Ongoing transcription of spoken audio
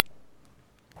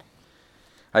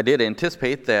I did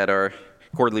anticipate that our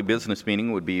quarterly business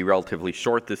meeting would be relatively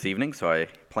short this evening, so I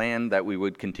planned that we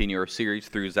would continue our series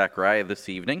through Zechariah this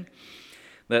evening.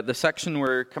 The section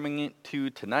we're coming into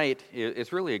tonight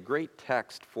is really a great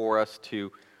text for us to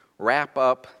wrap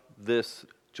up this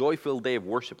joy-filled day of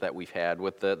worship that we've had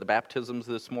with the baptisms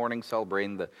this morning,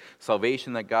 celebrating the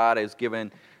salvation that God has given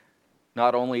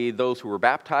not only those who were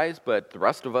baptized, but the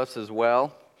rest of us as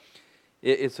well.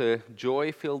 It's a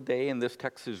joy-filled day, and this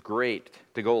text is great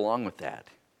to go along with that.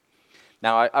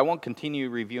 Now, I won't continue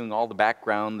reviewing all the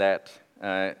background that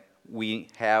we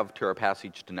have to our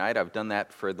passage tonight. I've done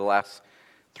that for the last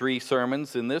 3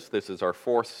 sermons in this. This is our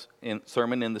 4th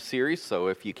sermon in the series, so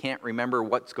if you can't remember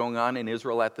what's going on in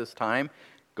Israel at this time,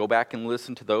 go back and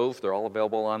listen to those. They're all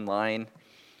available online.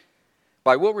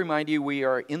 But I will remind you, we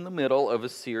are in the middle of a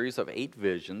series of 8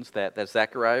 visions that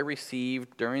Zechariah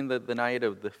received during the night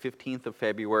of the 15th of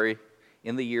February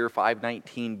in the year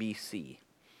 519 BC.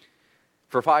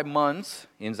 For 5 months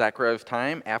in Zechariah's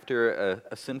time, after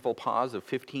a sinful pause of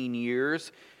 15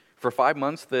 years, for 5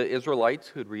 months the Israelites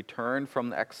who had returned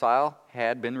from the exile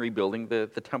had been rebuilding the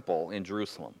temple in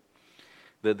Jerusalem.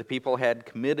 The people had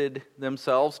committed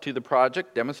themselves to the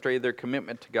project, demonstrated their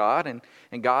commitment to God,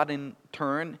 and God in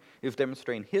turn is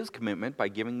demonstrating his commitment by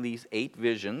giving these 8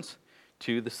 visions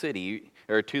to the city,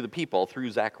 or to the people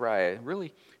through Zechariah,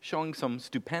 really showing some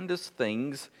stupendous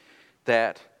things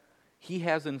that he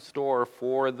has in store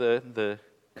for the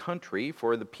country,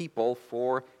 for the people,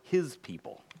 for his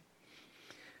people.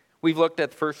 We've looked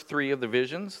at the first 3 of the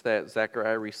visions that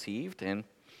Zechariah received, and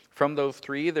from those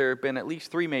 3, there have been at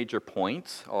least 3 major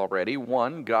points already.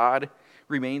 1, God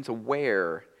remains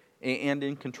aware and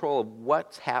in control of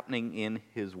what's happening in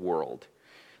his world.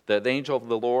 The angel of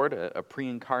the Lord, a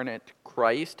pre-incarnate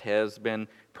Christ, has been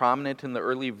prominent in the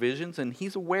early visions, and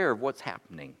he's aware of what's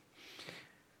happening.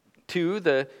 2,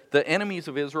 the enemies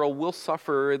of Israel will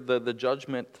suffer the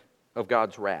judgment of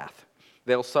God's wrath.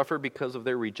 They'll suffer because of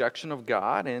their rejection of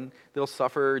God, and they'll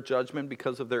suffer judgment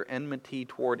because of their enmity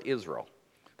toward Israel.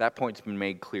 That point's been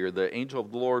made clear. The angel of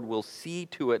the Lord will see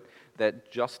to it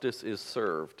that justice is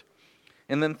served.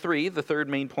 And then 3, the third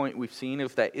main point we've seen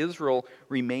is that Israel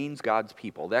remains God's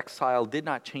people. The exile did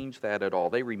not change that at all.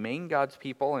 They remain God's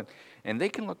people, and they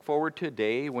can look forward to a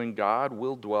day when God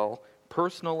will dwell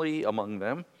personally among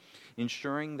them,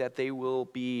 ensuring that they will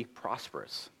be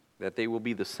prosperous, that they will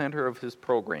be the center of his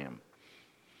program.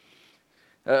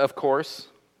 Of course,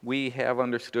 we have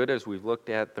understood as we've looked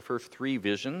at the first 3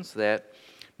 visions that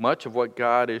much of what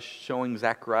God is showing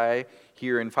Zechariah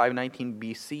here in 519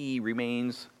 BC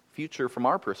remains future from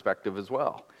our perspective as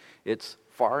well. It's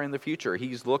far in the future.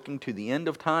 He's looking to the end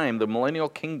of time, the millennial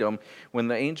kingdom, when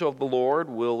the angel of the Lord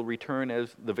will return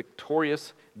as the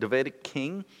victorious Davidic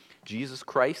king, Jesus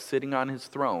Christ sitting on his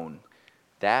throne.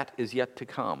 That is yet to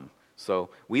come.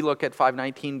 So we look at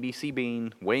 519 BC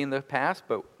being way in the past,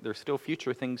 but there's still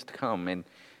future things to come, and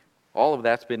all of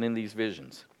that's been in these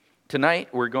visions. Tonight,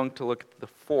 we're going to look at the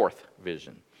 4th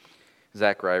vision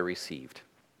Zechariah received.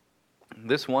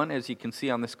 This one, as you can see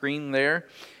on the screen there,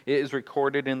 is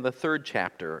recorded in the 3rd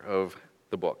chapter of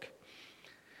the book.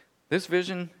 This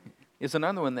vision is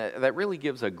another one that really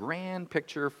gives a grand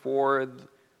picture for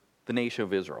the nation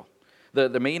of Israel.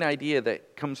 The main idea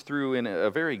that comes through in a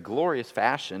very glorious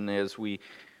fashion as we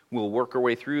will work our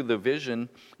way through the vision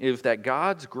is that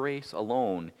God's grace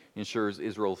alone ensures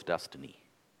Israel's destiny.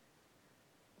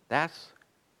 That's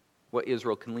what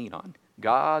Israel can lean on.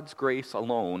 God's grace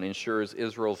alone ensures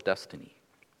Israel's destiny.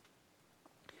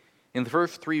 In the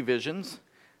first 3 visions,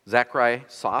 Zechariah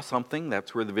saw something.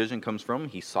 That's where the vision comes from.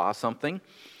 He saw something.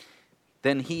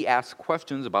 Then he asked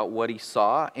questions about what he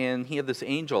saw, and he had this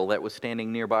angel that was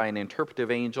standing nearby, an interpretive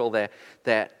angel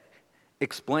that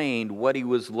explained what he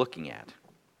was looking at.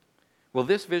 Well,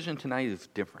 this vision tonight is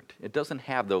different. It doesn't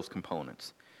have those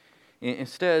components.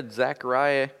 Instead,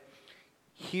 Zechariah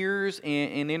hears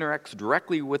and interacts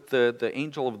directly with the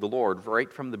angel of the Lord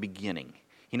right from the beginning.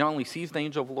 He not only sees the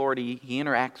angel of the Lord, he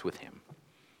interacts with him.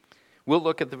 We'll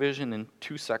look at the vision in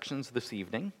 2 sections this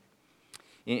evening.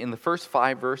 In the first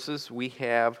 5 verses, we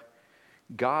have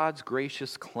God's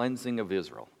gracious cleansing of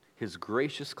Israel, his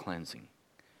gracious cleansing.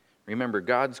 Remember,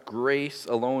 God's grace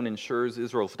alone ensures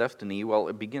Israel's destiny. Well,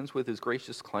 it begins with his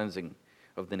gracious cleansing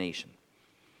of the nation.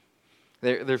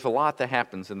 There's a lot that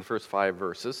happens in the first 5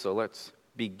 verses, so let's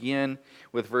begin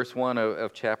with verse 1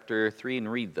 of chapter 3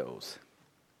 and read those.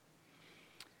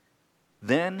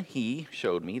 Then he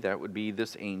showed me, that would be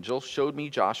this angel, showed me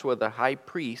Joshua the high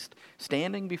priest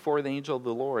standing before the angel of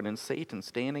the Lord, and Satan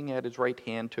standing at his right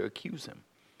hand to accuse him.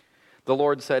 The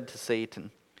Lord said to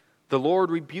Satan, "The Lord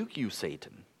rebuke you,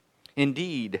 Satan.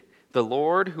 Indeed, The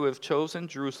Lord who has chosen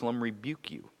Jerusalem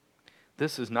rebuke you.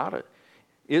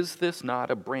 Is this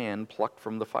not a brand plucked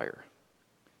from the fire?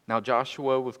 Now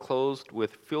Joshua was clothed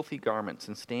with filthy garments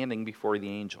and standing before the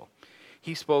angel.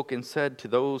 He spoke and said to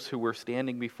those who were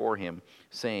standing before him,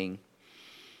 saying,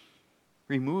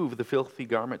 Remove the filthy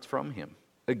garments from him.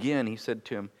 Again he said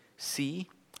to him, See,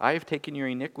 I have taken your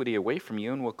iniquity away from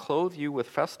you and will clothe you with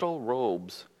festal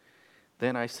robes.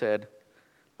 Then I said,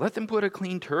 Let them put a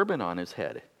clean turban on his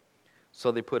head.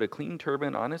 So they put a clean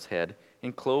turban on his head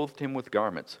and clothed him with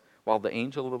garments, while the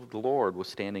angel of the Lord was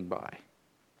standing by.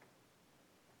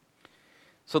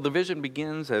 So the vision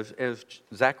begins as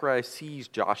Zechariah sees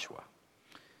Joshua.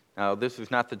 Now, this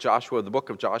is not the Joshua of the book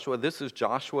of Joshua. This is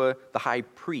Joshua, the high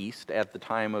priest at the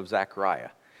time of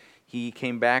Zechariah. He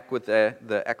came back with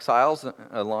the exiles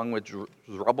along with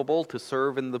Zerubbabel to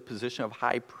serve in the position of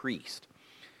high priest.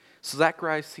 So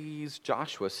Zechariah sees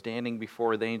Joshua standing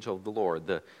before the angel of the Lord,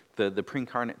 the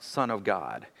pre-incarnate Son of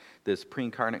God, this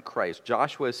pre-incarnate Christ.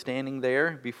 Joshua is standing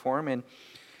there before him, and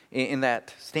in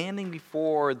that standing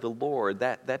before the Lord,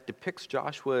 that depicts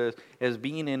Joshua as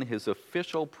being in his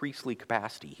official priestly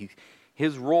capacity.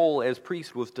 His role as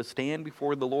priest was to stand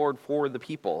before the Lord for the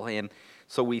people, and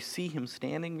so we see him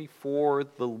standing before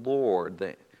the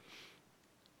Lord.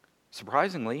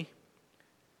 Surprisingly,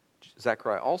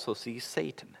 Zechariah also sees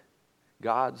Satan,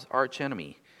 God's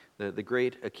archenemy, the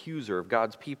great accuser of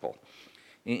God's people.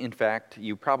 In fact,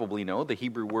 you probably know the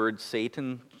Hebrew word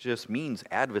Satan just means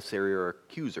adversary or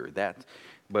accuser.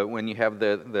 But when you have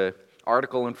the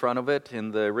article in front of it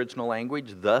in the original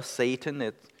language, the Satan,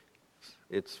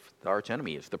 it's the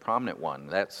archenemy, it's the prominent one.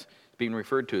 That's being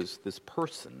referred to as this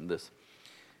person.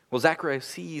 Well, Zechariah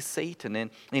sees Satan,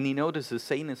 and he notices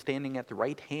Satan is standing at the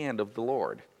right hand of the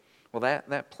Lord. Well,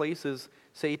 that places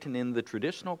Satan in the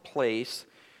traditional place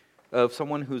of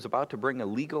someone who's about to bring a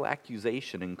legal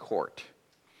accusation in court.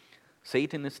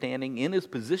 Satan is standing in his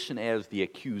position as the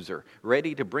accuser,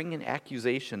 ready to bring an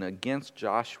accusation against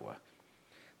Joshua.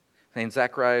 And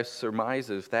Zechariah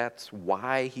surmises that's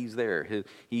why he's there.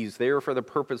 He's there for the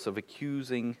purpose of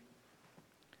accusing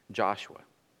Joshua.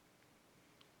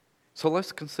 So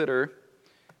let's consider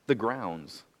the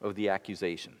grounds of the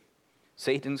accusation.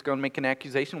 Satan's going to make an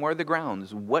accusation. What are the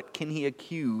grounds? What can he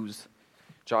accuse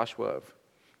Joshua of?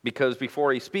 Because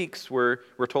before he speaks, we're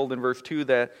told in verse 2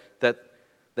 that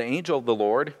the angel of the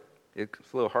Lord,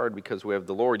 it's a little hard because we have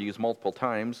the Lord used multiple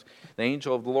times. The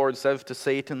angel of the Lord says to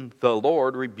Satan, the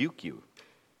Lord rebuke you.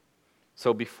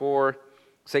 So before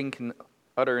Satan can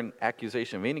utter an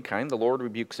accusation of any kind, the Lord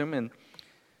rebukes him, and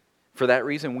for that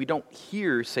reason, we don't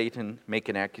hear Satan make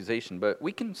an accusation, but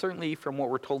we can certainly, from what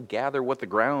we're told, gather what the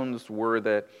grounds were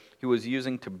that he was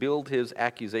using to build his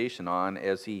accusation on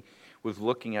as he was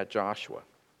looking at Joshua.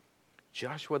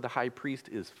 Joshua the high priest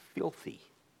is filthy.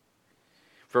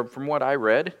 From what I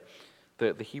read,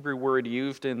 the Hebrew word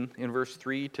used in verse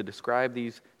 3 to describe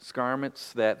these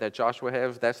garments that Joshua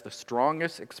has, that's the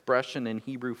strongest expression in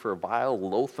Hebrew for vile,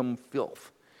 loathsome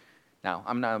filth. Now,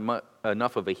 I'm not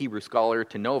enough of a Hebrew scholar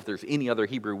to know if there's any other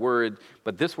Hebrew word,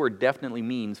 but this word definitely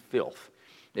means filth.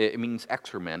 It means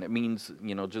excrement. It means,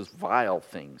 just vile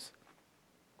things.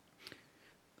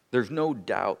 There's no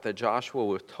doubt that Joshua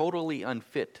was totally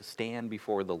unfit to stand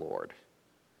before the Lord.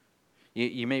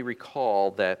 You may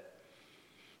recall that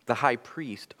the high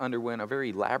priest underwent a very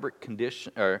elaborate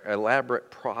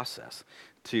process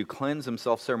to cleanse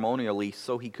himself ceremonially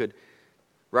so he could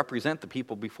represent the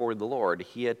people before the Lord.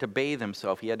 He had to bathe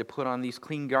himself. He had to put on these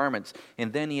clean garments.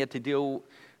 And then he had to deal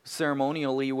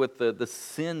ceremonially with the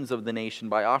sins of the nation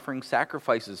by offering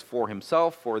sacrifices for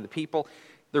himself, for the people.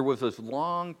 There was this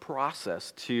long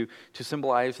process to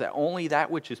symbolize that only that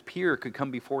which is pure could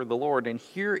come before the Lord. And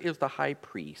here is the high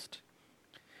priest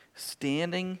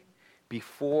standing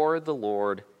before the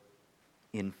Lord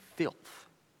in filth,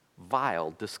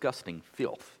 vile, disgusting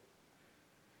filth.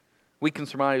 We can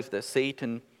surmise that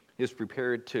Satan is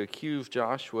prepared to accuse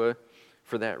Joshua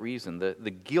for that reason.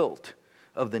 The guilt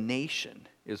of the nation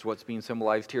is what's being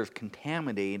symbolized here, has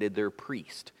contaminated their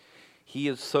priest. He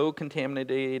is so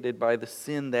contaminated by the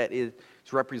sin that is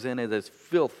represented as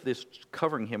filth, this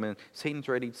covering him, and Satan's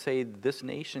ready to say, this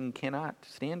nation cannot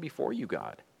stand before you,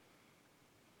 God.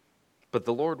 But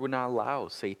the Lord would not allow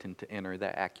Satan to enter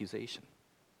that accusation.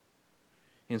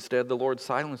 Instead, the Lord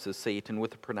silences Satan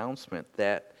with a pronouncement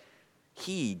that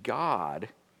he, God,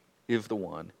 is the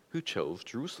one who chose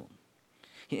Jerusalem.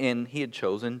 And he had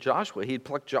chosen Joshua. He had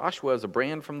plucked Joshua as a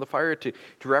brand from the fire to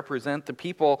represent the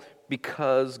people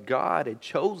because God had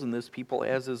chosen this people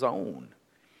as his own.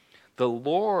 The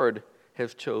Lord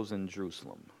has chosen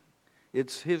Jerusalem.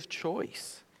 It's his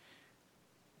choice.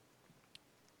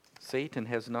 Satan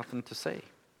has nothing to say.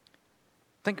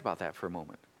 Think about that for a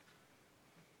moment.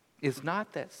 It's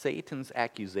not that Satan's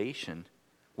accusation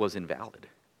was invalid.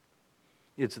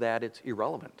 It's that it's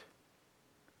irrelevant.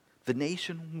 The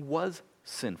nation was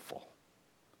sinful.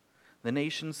 The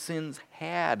nation's sins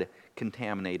had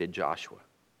contaminated Joshua.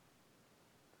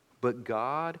 But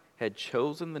God had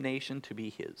chosen the nation to be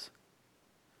his.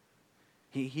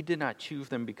 He did not choose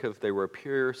them because they were a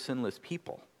pure, sinless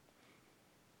people.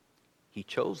 He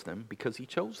chose them because he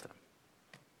chose them.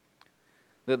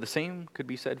 The same could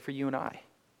be said for you and I.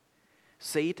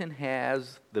 Satan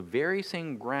has the very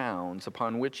same grounds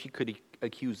upon which he could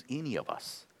accuse any of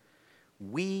us.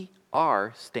 We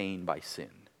are stained by sin.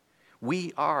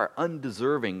 We are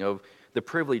undeserving of the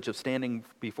privilege of standing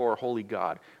before a holy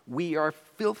God. We are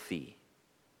filthy.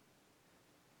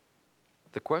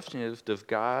 The question is, does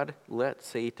God let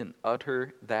Satan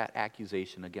utter that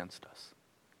accusation against us?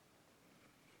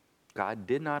 God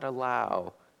did not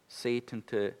allow Satan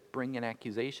to bring an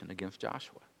accusation against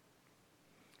Joshua.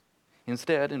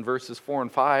 Instead, in verses 4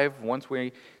 and 5, once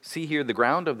we see here the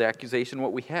ground of the accusation,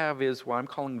 what we have is what I'm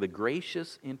calling the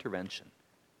gracious intervention.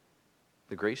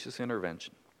 The gracious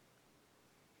intervention.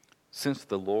 Since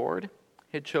the Lord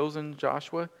had chosen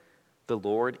Joshua, the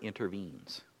Lord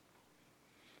intervenes.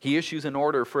 He issues an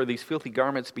order for these filthy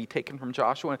garments to be taken from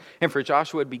Joshua, and for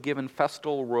Joshua to be given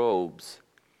festal robes.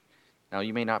 Now,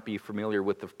 you may not be familiar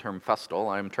with the term festal.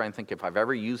 I'm trying to think if I've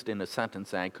ever used it in a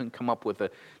sentence, and I couldn't come up with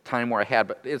a time where I had,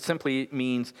 but it simply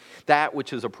means that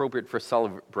which is appropriate for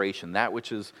celebration, that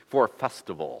which is for a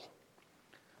festival.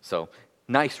 So,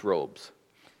 nice robes.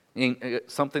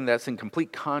 Something that's in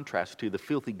complete contrast to the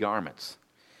filthy garments.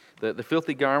 The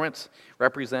filthy garments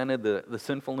represented the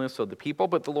sinfulness of the people,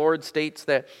 but the Lord states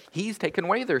that he's taken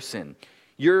away their sin.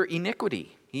 Your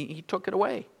iniquity, he took it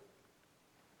away.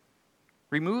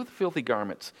 Remove the filthy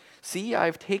garments. See,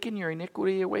 I've taken your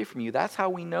iniquity away from you. That's how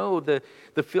we know the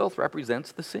filth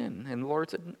represents the sin. And the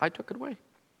Lord said, I took it away.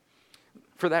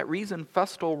 For that reason,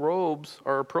 festal robes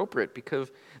are appropriate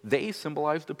because they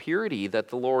symbolize the purity that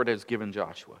the Lord has given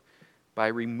Joshua by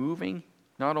removing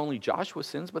not only Joshua's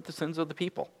sins, but the sins of the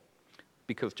people.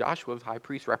 Because Joshua's high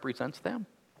priest represents them.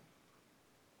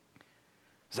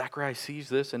 Zechariah sees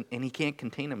this and he can't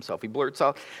contain himself. He blurts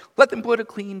out, let them put a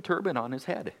clean turban on his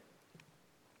head.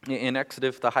 In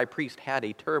Exodus, the high priest had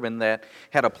a turban that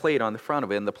had a plate on the front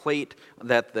of it, and the plate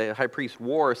that the high priest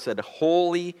wore said,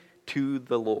 Holy to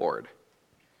the Lord,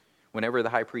 whenever the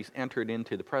high priest entered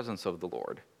into the presence of the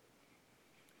Lord.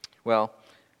 Well,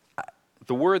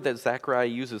 the word that Zechariah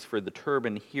uses for the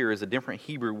turban here is a different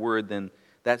Hebrew word than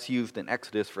that's used in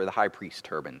Exodus for the high priest's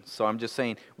turban. So I'm just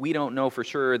saying, we don't know for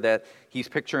sure that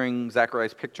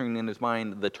Zechariah's picturing in his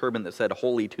mind the turban that said,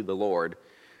 Holy to the Lord.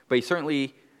 But he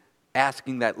certainly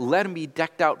asking that let him be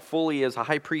decked out fully as a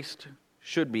high priest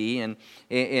should be,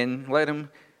 and let him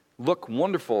look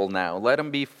wonderful now. Let him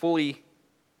be fully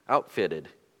outfitted.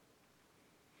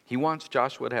 He wants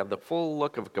Joshua to have the full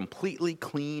look of a completely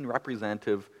clean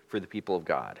representative for the people of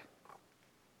God.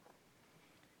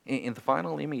 In the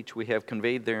final image we have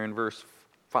conveyed there in verse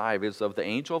 5 is of the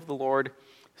angel of the Lord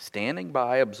standing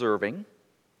by, observing,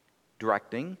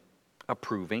 directing,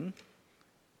 approving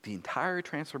the entire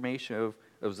transformation of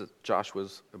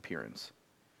Joshua's appearance.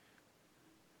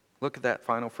 Look at that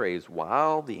final phrase,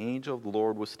 while the angel of the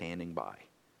Lord was standing by.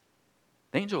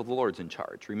 The angel of the Lord's in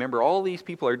charge. Remember, all these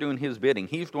people are doing his bidding.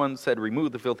 He's the one that said,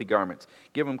 remove the filthy garments,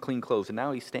 give them clean clothes. And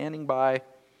now he's standing by,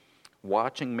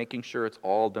 watching, making sure it's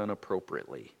all done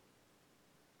appropriately.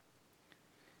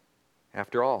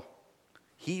 After all,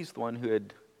 he's the one who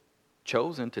had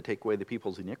chosen to take away the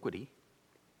people's iniquity.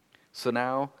 So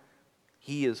now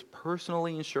he is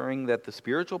personally ensuring that the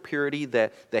spiritual purity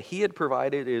that he had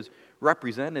provided is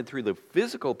represented through the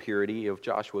physical purity of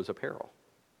Joshua's apparel.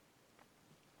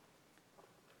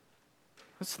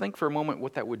 Let's think for a moment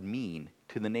what that would mean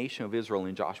to the nation of Israel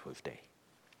in Joshua's day.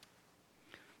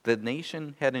 The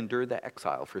nation had endured the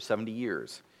exile for 70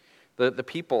 years. The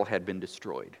people had been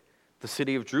destroyed. The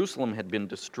city of Jerusalem had been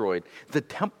destroyed. The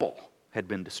temple had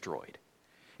been destroyed.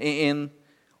 And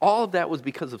all of that was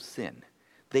because of sin.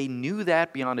 They knew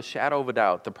that beyond a shadow of a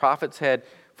doubt. The prophets had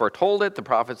foretold it. The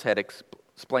prophets had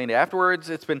explained it afterwards.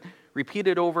 It's been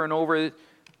repeated over and over.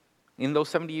 In those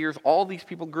 70 years, all these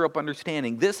people grew up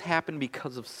understanding this happened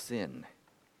because of sin.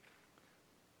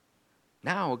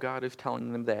 Now God is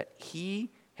telling them that he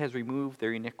has removed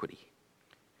their iniquity.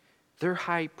 Their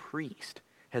high priest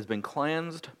has been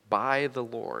cleansed by the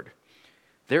Lord.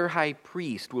 Their high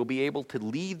priest will be able to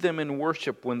lead them in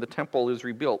worship when the temple is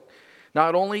rebuilt.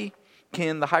 Not only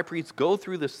can the high priest go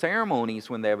through the ceremonies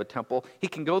when they have a temple. He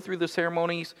can go through the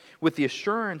ceremonies with the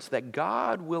assurance that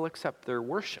God will accept their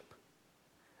worship.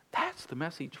 That's the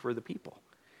message for the people.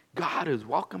 God is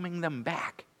welcoming them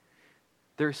back.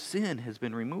 Their sin has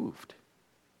been removed.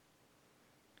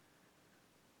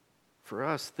 For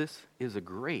us, this is a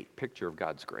great picture of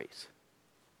God's grace.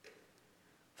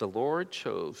 The Lord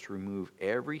chose to remove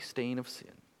every stain of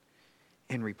sin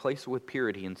and replace it with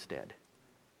purity instead.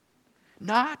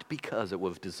 Not because it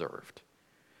was deserved,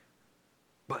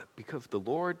 but because the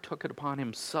Lord took it upon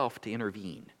himself to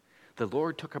intervene. The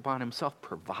Lord took upon himself to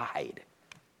provide.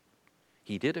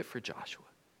 He did it for Joshua.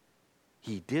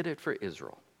 He did it for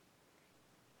Israel.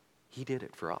 He did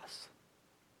it for us.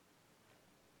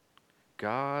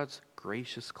 God's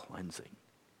gracious cleansing.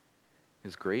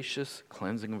 His gracious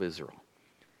cleansing of Israel.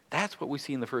 That's what we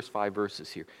see in the first 5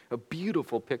 verses here. A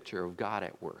beautiful picture of God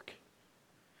at work.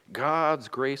 God's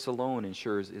grace alone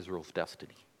ensures Israel's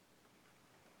destiny.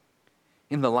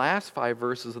 In the last 5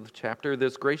 verses of the chapter,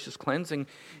 this gracious cleansing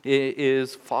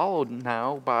is followed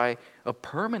now by a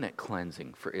permanent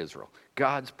cleansing for Israel.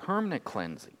 God's permanent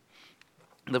cleansing.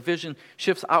 The vision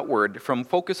shifts outward from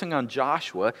focusing on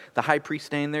Joshua, the high priest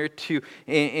standing there, to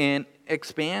an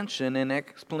expansion and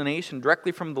explanation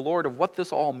directly from the Lord of what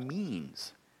this all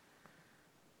means.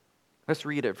 Let's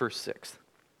read it, verse 6.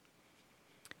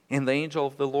 And the angel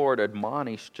of the Lord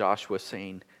admonished Joshua,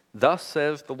 saying, Thus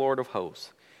says the Lord of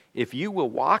hosts, if you will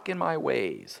walk in my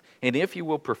ways, and if you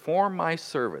will perform my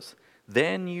service,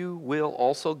 then you will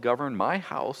also govern my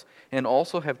house, and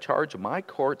also have charge of my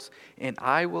courts, and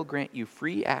I will grant you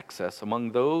free access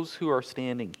among those who are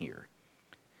standing here.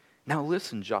 Now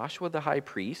listen, Joshua the high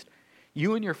priest,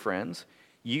 you and your friends,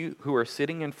 you who are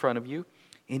sitting in front of you,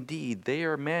 indeed, they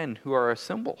are men who are a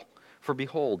symbol. For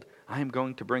behold, I am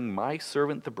going to bring my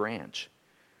servant the branch.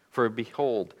 For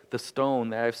behold, the stone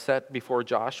that I have set before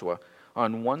Joshua,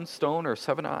 on one stone are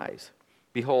 7 eyes.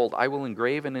 Behold, I will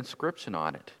engrave an inscription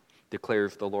on it,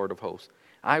 declares the Lord of hosts.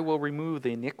 I will remove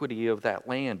the iniquity of that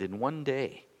land in one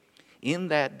day. In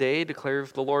that day,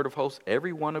 declares the Lord of hosts,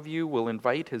 every one of you will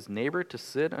invite his neighbor to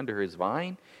sit under his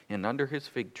vine and under his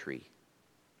fig tree.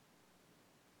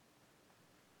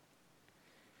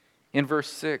 In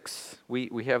verse 6,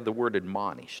 we have the word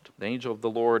admonished. The angel of the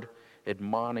Lord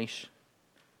admonished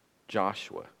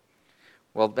Joshua.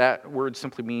 Well, that word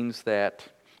simply means that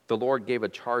the Lord gave a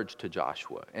charge to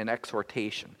Joshua, an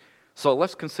exhortation. So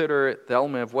let's consider the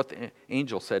element of what the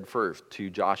angel said first to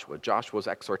Joshua. Joshua's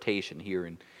exhortation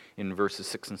here in verses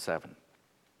 6 and 7.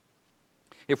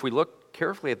 If we look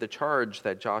carefully at the charge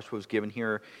that Joshua was given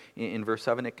here in verse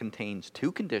 7, it contains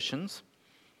 2 conditions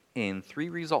and 3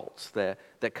 results that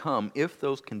come if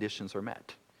those conditions are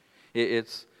met.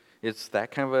 It's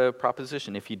that kind of a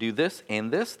proposition. If you do this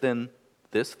and this, then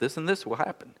this, and this will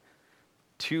happen.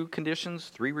 2 conditions,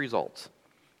 3 results.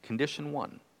 Condition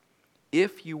 1,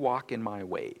 if you walk in my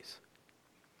ways.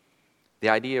 The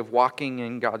idea of walking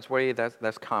in God's way,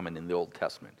 that's common in the Old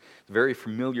Testament. It's a very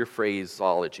familiar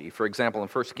phraseology. For example, in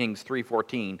 1 Kings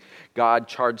 3:14, God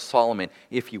charged Solomon,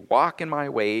 if you walk in my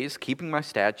ways, keeping my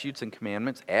statutes and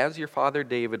commandments, as your father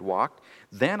David walked,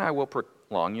 then I will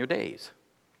prolong your days.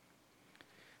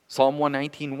 Psalm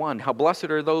 119:1, how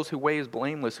blessed are those whose way is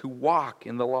blameless, who walk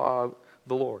in the law of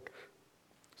the Lord.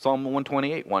 Psalm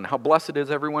 128:1, how blessed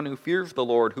is everyone who fears the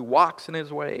Lord, who walks in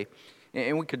his way.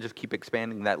 And we could just keep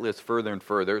expanding that list further and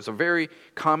further. It's a very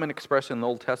common expression in the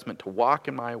Old Testament, to walk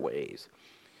in my ways.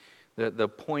 The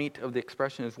point of the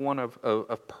expression is one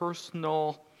of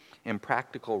personal and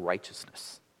practical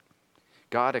righteousness.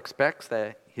 God expects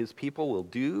that his people will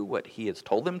do what he has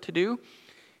told them to do,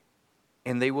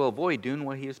 and they will avoid doing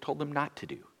what he has told them not to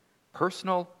do.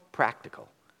 Personal, practical.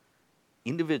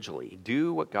 Individually,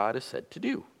 do what God has said to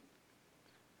do.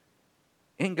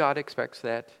 And God expects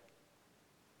that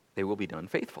they will be done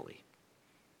faithfully.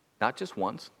 Not just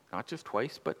once, not just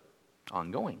twice, but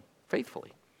ongoing,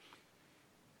 faithfully.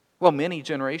 Well, many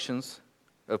generations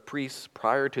of priests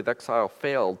prior to the exile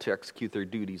failed to execute their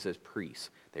duties as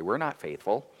priests. They were not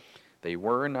faithful. They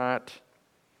were not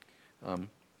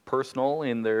personal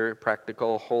in their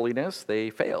practical holiness. They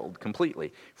failed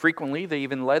completely. Frequently, they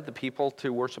even led the people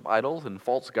to worship idols and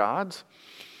false gods.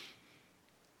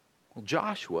 Well,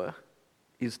 Joshua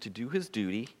is to do his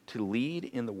duty to lead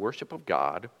in the worship of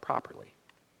God properly.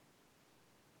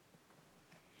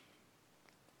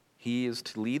 He is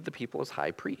to lead the people as high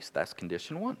priest. That's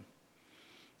condition 1.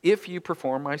 If you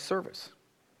perform my service.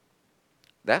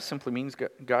 That simply means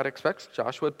God expects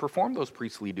Joshua to perform those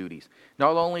priestly duties.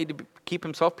 Not only to keep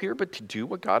himself pure, but to do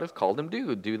what God has called him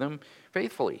to do them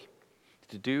faithfully.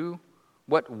 To do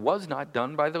what was not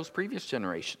done by those previous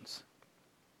generations.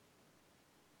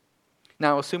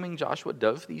 Now, assuming Joshua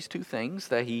does these two things,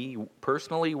 that he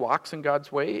personally walks in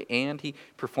God's way and he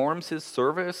performs his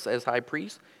service as high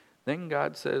priest, then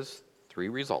God says 3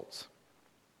 results.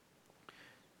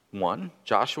 1,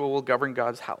 Joshua will govern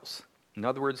God's house. In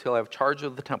other words, he'll have charge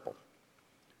of the temple.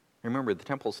 Remember, the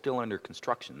temple is still under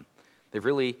construction.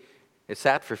 It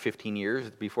sat for 15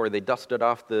 years before they dusted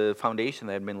off the foundation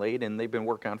that had been laid, and they've been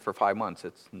working on it for 5 months.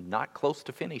 It's not close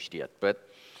to finished yet, but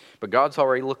God's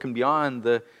already looking beyond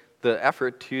the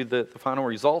effort to the final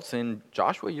results. In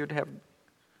Joshua, you're to have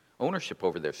ownership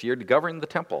over this. You're to govern the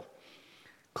temple.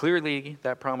 Clearly,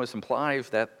 that promise implies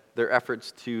that their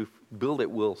efforts to build it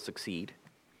will succeed.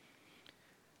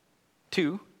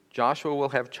 2, Joshua will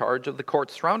have charge of the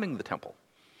courts surrounding the temple.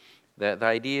 The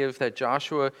idea is that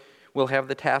Joshua will have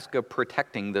the task of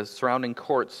protecting the surrounding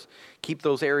courts, keep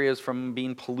those areas from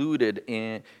being polluted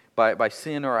by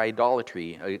sin or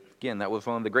idolatry. Again, that was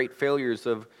one of the great failures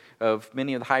of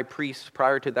many of the high priests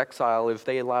prior to the exile, is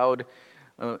they allowed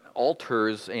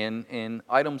altars and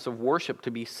items of worship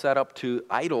to be set up to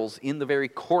idols in the very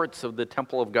courts of the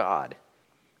temple of God.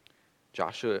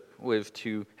 Joshua was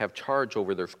to have charge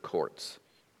over those courts.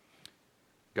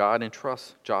 God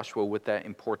entrusts Joshua with that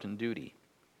important duty.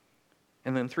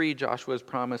 And then 3, Joshua is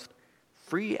promised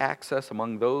free access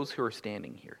among those who are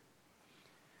standing here.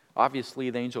 Obviously,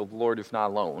 the angel of the Lord is not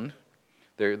alone.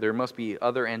 There must be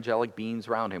other angelic beings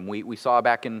around him. We saw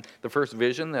back in the first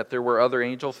vision that there were other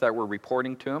angels that were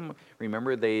reporting to him.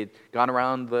 Remember, they'd gone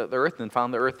around the earth and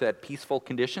found the earth at peaceful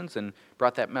conditions and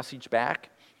brought that message back.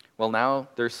 Well, now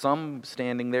there's some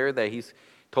standing there that he's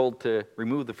told to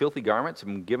remove the filthy garments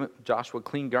and give Joshua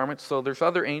clean garments. So there's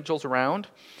other angels around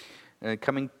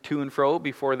coming to and fro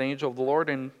before the angel of the Lord,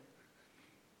 and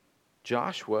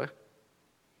Joshua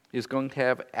is going to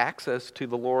have access to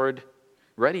the Lord,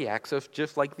 ready access,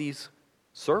 just like these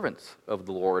servants of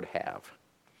the Lord have.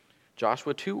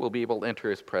 Joshua, too, will be able to enter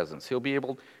his presence. He'll be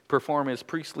able to perform his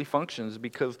priestly functions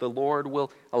because the Lord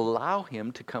will allow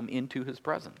him to come into his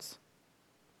presence.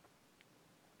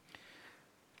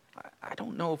 I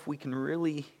don't know if we can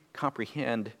really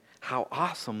comprehend how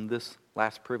awesome this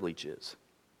last privilege is.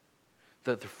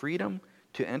 The freedom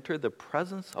to enter the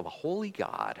presence of a holy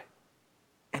God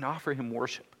and offer him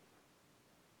worship.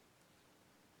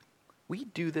 We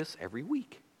do this every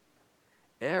week.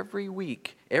 Every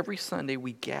week, every Sunday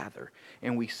we gather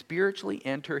and we spiritually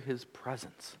enter his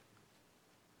presence.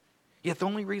 Yet the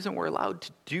only reason we're allowed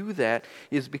to do that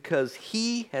is because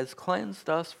he has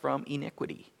cleansed us from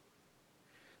iniquity.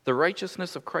 The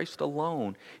righteousness of Christ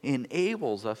alone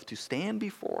enables us to stand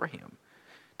before him,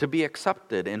 to be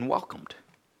accepted and welcomed.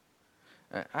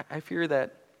 I fear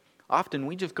that often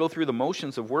we just go through the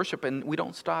motions of worship and we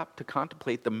don't stop to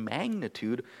contemplate the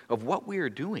magnitude of what we are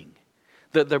doing,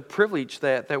 the privilege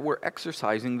that we're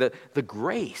exercising, the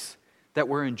grace that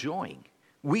we're enjoying.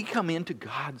 We come into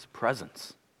God's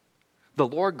presence. The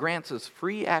Lord grants us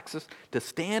free access to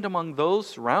stand among those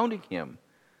surrounding him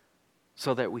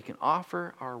so that we can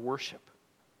offer our worship.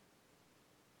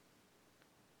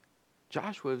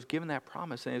 Joshua was given that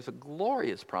promise, and it's a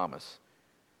glorious promise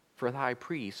for the high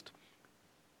priest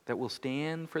that will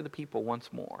stand for the people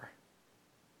once more.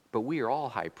 But we are all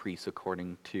high priests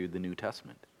according to the New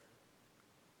Testament.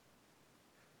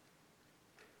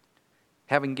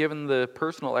 Having given the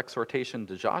personal exhortation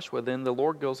to Joshua, then the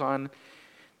Lord goes on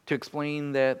to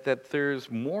explain that there's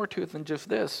more to it than just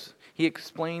this. He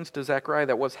explains to Zechariah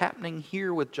that what's happening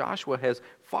here with Joshua has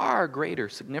far greater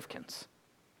significance.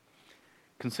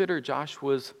 Consider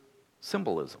Joshua's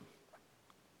symbolism.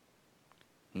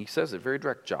 He says it very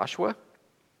direct. Joshua,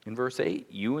 in verse 8,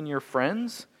 you and your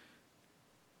friends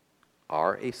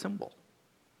are a symbol.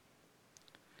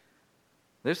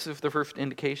 This is the first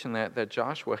indication that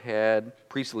Joshua had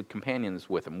priestly companions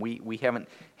with him. We haven't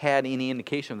had any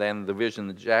indication of that in the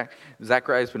vision.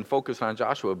 Zechariah has been focused on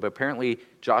Joshua, but apparently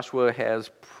Joshua has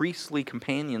priestly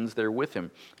companions there with him.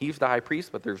 He's the high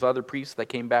priest, but there's other priests that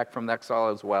came back from the exile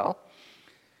as well.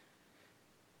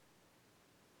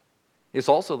 It's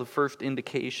also the first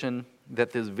indication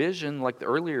that this vision, like the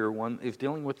earlier one, is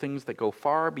dealing with things that go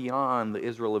far beyond the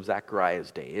Israel of Zechariah's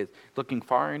day. It's looking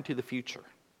far into the future.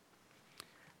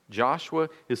 Joshua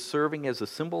is serving as a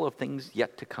symbol of things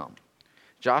yet to come.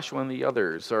 Joshua and the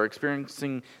others are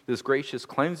experiencing this gracious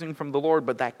cleansing from the Lord,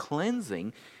 but that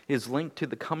cleansing is linked to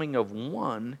the coming of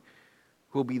one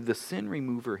who will be the sin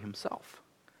remover himself.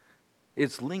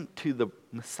 It's linked to the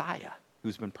Messiah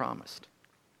who's been promised.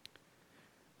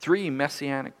 3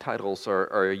 messianic titles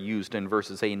are used in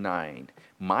verses 8 and 9.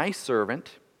 My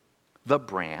servant, the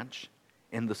branch,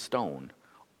 and the stone.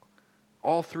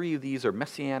 All three of these are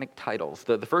messianic titles.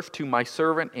 The first two, my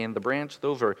servant and the branch,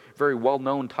 those are very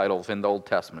well-known titles in the Old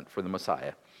Testament for the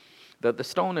Messiah. The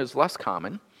stone is less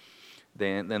common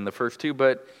than the first two,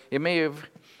 but it may have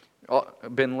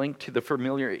been linked to the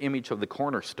familiar image of the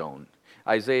cornerstone.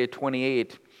 Isaiah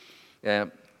 28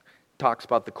 talks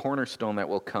about the cornerstone that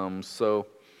will come, so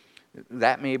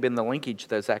that may have been the linkage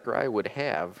that Zechariah would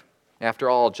have. After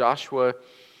all, Joshua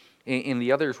and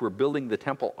the others were building the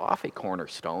temple off a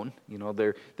cornerstone. You know,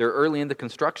 they're early in the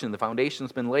construction. The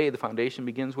foundation's been laid. The foundation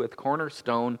begins with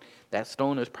cornerstone. That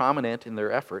stone is prominent in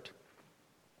their effort.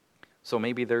 So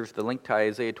maybe there's the link to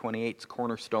Isaiah 28's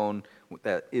cornerstone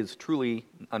that is truly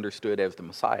understood as the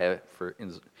Messiah,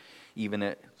 even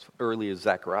as early as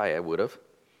Zechariah would have.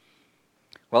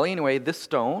 Well, anyway, this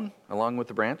stone, along with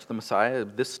the branch, the Messiah,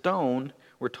 this stone,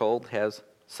 we're told, has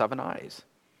 7 eyes.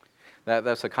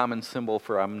 That's a common symbol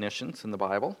for omniscience in the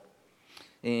Bible.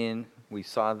 And we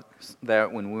saw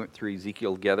that when we went through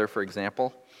Ezekiel together, for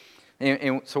example.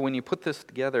 And so when you put this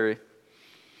together,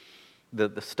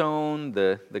 the stone,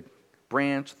 the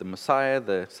branch, the Messiah,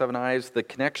 the 7 eyes, the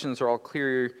connections are all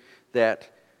clear that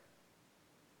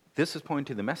this is pointing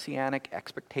to the messianic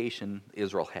expectation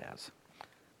Israel has.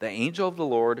 The angel of the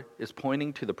Lord is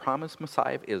pointing to the promised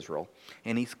Messiah of Israel,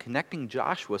 and he's connecting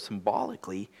Joshua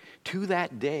symbolically to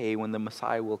that day when the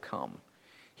Messiah will come.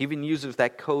 He even uses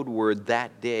that code word,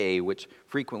 that day, which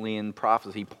frequently in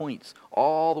prophecy points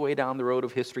all the way down the road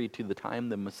of history to the time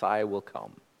the Messiah will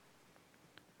come.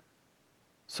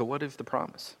 So what is the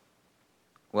promise?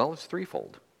 Well, it's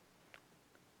threefold.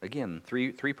 Again,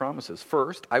 three promises.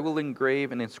 First, I will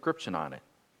engrave an inscription on it.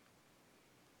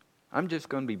 I'm just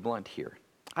going to be blunt here.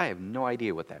 I have no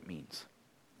idea what that means.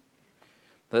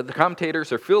 The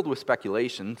commentators are filled with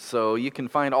speculation, so you can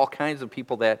find all kinds of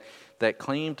people that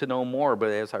claim to know more, but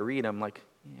as I read, I'm like,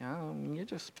 yeah, you're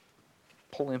just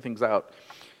pulling things out.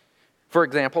 For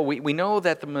example, we know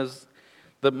that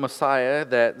the Messiah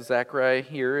that Zechariah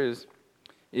here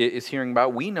is hearing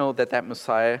about, we know that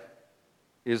Messiah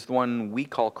is the one we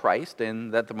call Christ,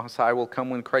 and that the Messiah will come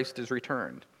when Christ is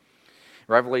returned.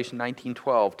 Revelation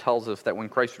 19:12 tells us that when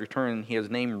Christ returns, he has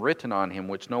a name written on him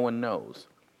which no one knows.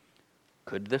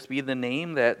 Could this be the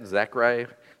name that Zechariah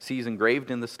sees engraved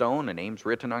in the stone? A name's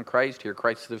written on Christ. Here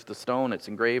Christ is the stone. It's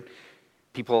engraved.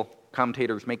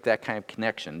 Commentators make that kind of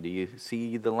connection. Do you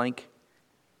see the link?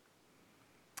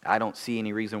 I don't see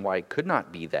any reason why it could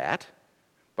not be that,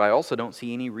 but I also don't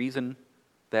see any reason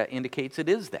that indicates it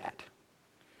is that.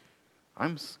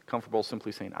 I'm comfortable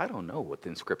simply saying, I don't know what the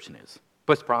inscription is.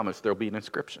 But it's promised there'll be an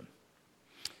inscription.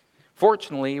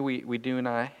 Fortunately, we do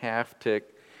not have to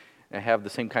have the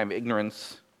same kind of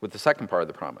ignorance with the second part of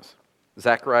the promise.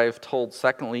 Zechariah is told,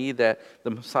 secondly, that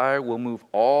the Messiah will move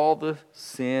all the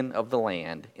sin of the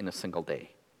land in a single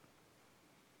day.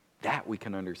 That we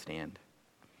can understand.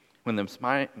 When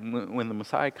the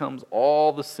Messiah comes,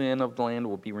 all the sin of the land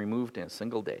will be removed in a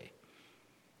single day.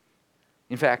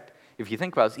 In fact, if you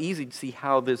think about it, it's easy to see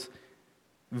how this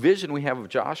vision we have of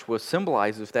Joshua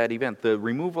symbolizes that event. The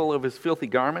removal of his filthy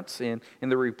garments and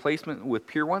the replacement with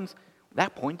pure ones,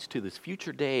 that points to this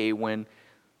future day when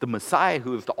the Messiah,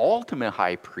 who is the ultimate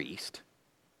high priest,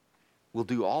 will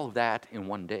do all of that in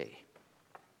one day.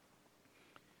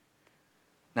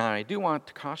 Now, I do want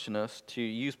to caution us to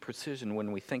use precision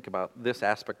when we think about this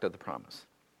aspect of the promise.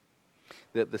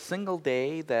 That the single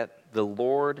day that the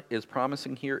Lord is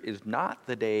promising here is not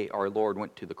the day our Lord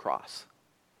went to the cross.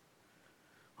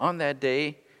 On that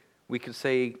day, we could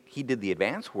say he did the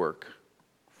advance work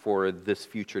for this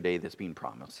future day that's being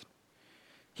promised.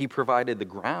 He provided the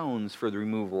grounds for the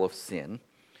removal of sin,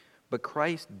 but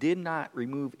Christ did not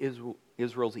remove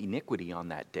Israel's iniquity on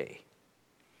that day.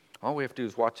 All we have to do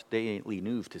is watch daily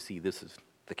news to see this is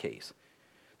the case.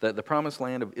 That the promised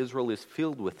land of Israel is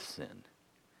filled with sin.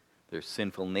 There's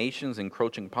sinful nations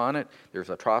encroaching upon it. There's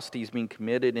atrocities being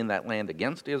committed in that land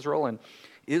against Israel, and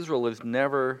Israel is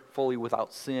never fully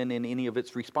without sin in any of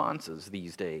its responses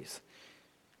these days.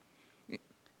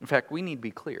 In fact, we need to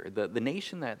be clear. The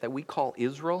nation that we call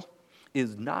Israel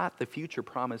is not the future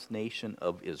promised nation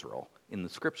of Israel in the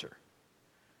Scripture.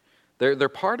 They're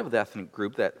part of the ethnic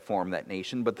group that form that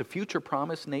nation, but the future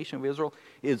promised nation of Israel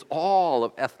is all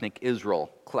of ethnic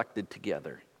Israel collected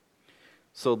together.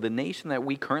 So the nation that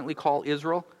we currently call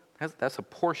Israel, that's a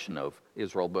portion of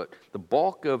Israel, but the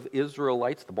bulk of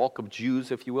Israelites, the bulk of Jews,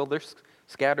 if you will, they're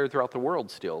scattered throughout the world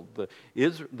still.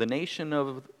 The nation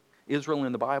of Israel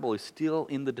in the Bible is still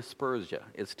in the dispersia.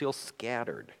 It's still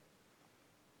scattered.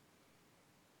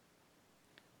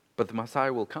 But the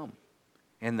Messiah will come,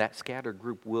 and that scattered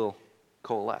group will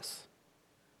coalesce,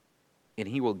 and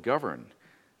he will govern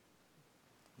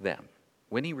them.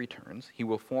 when he returns, he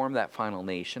will form that final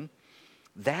nation.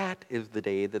 That is the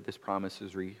day that this promise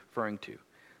is referring to.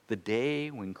 The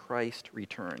day when Christ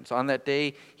returns. On that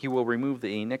day, he will remove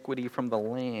the iniquity from the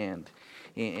land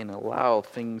and allow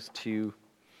things to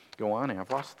go on. And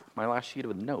I've lost my last sheet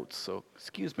of notes, so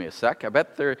excuse me a sec. I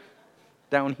bet they're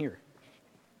down here.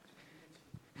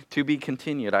 To be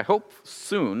continued. I hope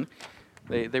soon.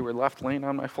 They were left laying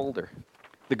on my folder.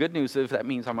 The good news is that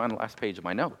means I'm on the last page of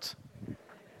my notes.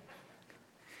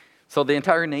 So the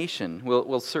entire nation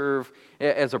will serve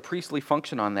as a priestly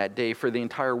function on that day for the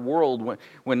entire world.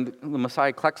 When the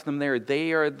Messiah collects them there,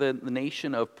 they are the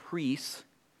nation of priests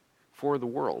for the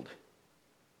world.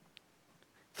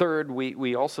 Third,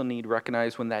 we also need to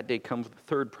recognize when that day comes, the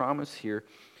third promise here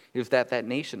is that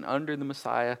nation under the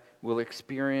Messiah will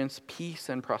experience peace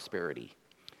and prosperity.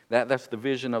 That's the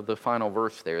vision of the final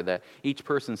verse there, that each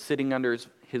person sitting under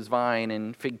his vine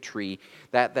and fig tree,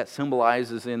 that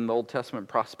symbolizes in the Old Testament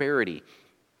prosperity.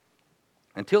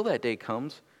 Until that day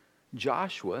comes,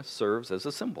 Joshua serves as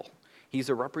a symbol. He's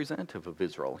a representative of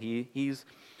Israel. He's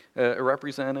a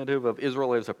representative of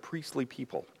Israel as a priestly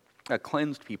people, a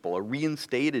cleansed people, a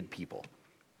reinstated people.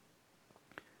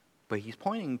 But he's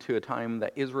pointing to a time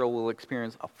that Israel will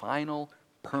experience a final,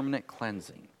 permanent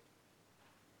cleansing.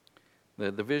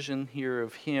 The vision here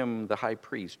of him, the high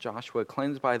priest, Joshua,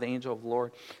 cleansed by the angel of the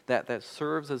Lord, that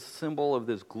serves as a symbol of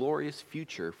this glorious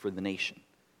future for the nation.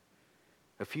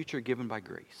 A future given by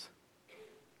grace.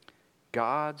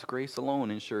 God's grace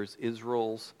alone ensures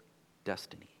Israel's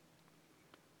destiny.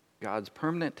 God's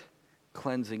permanent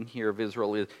cleansing here of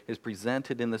Israel is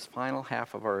presented in this final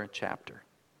half of our chapter.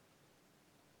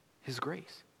 His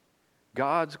grace.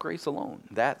 God's grace alone.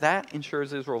 That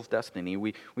ensures Israel's destiny.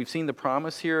 We've seen the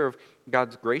promise here of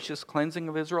God's gracious cleansing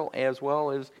of Israel as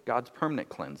well as God's permanent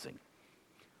cleansing.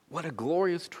 What a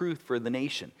glorious truth for the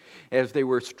nation. As they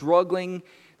were struggling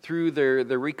through their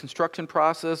reconstruction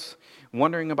process,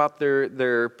 wondering about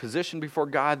their position before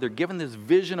God, they're given this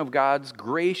vision of God's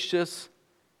gracious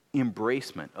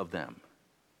embracement of them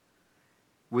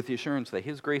with the assurance that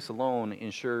His grace alone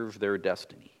ensures their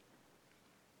destiny.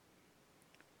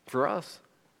 For us,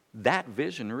 that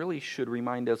vision really should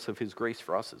remind us of His grace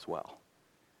for us as well.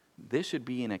 This should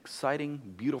be an exciting,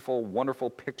 beautiful, wonderful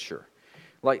picture.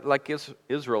 Like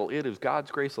Israel, it is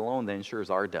God's grace alone that ensures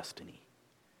our destiny.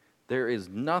 There is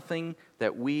nothing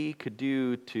that we could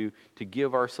do to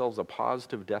give ourselves a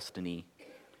positive destiny.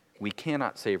 We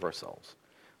cannot save ourselves.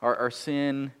 Our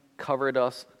sin covered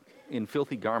us in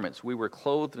filthy garments. We were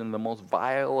clothed in the most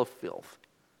vile of filth,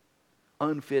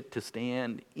 unfit to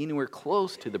stand anywhere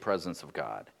close to the presence of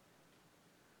God.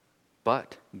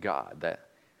 But God,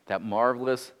 that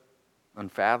marvelous,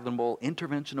 unfathomable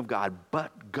intervention of God,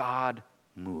 but God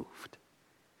moved.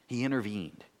 He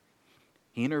intervened.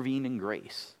 He intervened in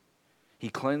grace. He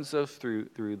cleansed us through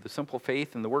the simple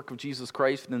faith and the work of Jesus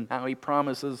Christ, and now He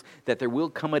promises that there will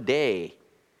come a day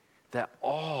that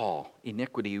all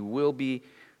iniquity will be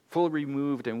fully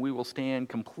removed and we will stand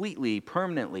completely,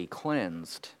 permanently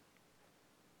cleansed.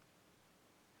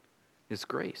 His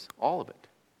grace, all of it.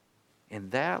 And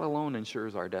that alone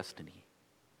ensures our destiny.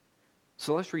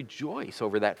 So let's rejoice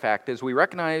over that fact as we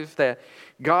recognize that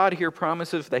God here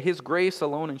promises that His grace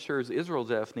alone ensures Israel's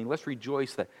destiny. Let's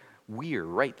rejoice that we're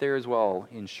right there as well,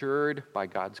 insured by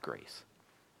God's grace.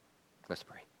 Let's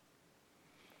pray.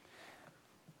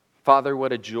 Father,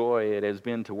 what a joy it has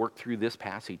been to work through this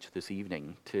passage this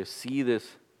evening, to see this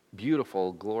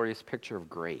beautiful, glorious picture of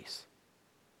grace,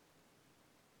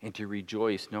 and to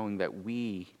rejoice knowing that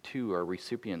we, too, are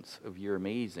recipients of your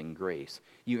amazing grace.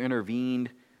 You intervened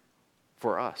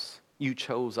for us. You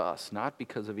chose us, not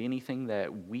because of anything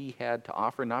that we had to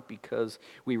offer, not because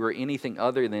we were anything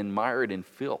other than mired in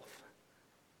filth.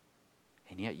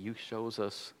 And yet you chose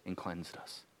us and cleansed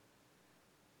us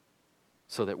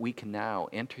so that we can now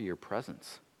enter your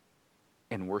presence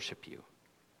and worship you.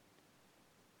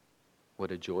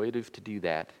 What a joy it is to do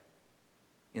that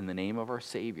in the name of our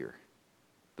Savior,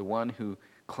 the one who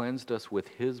cleansed us with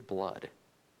His blood,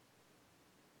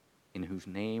 in whose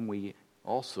name we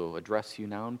also address you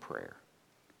now in prayer,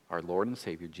 our Lord and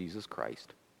Savior, Jesus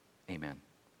Christ. Amen.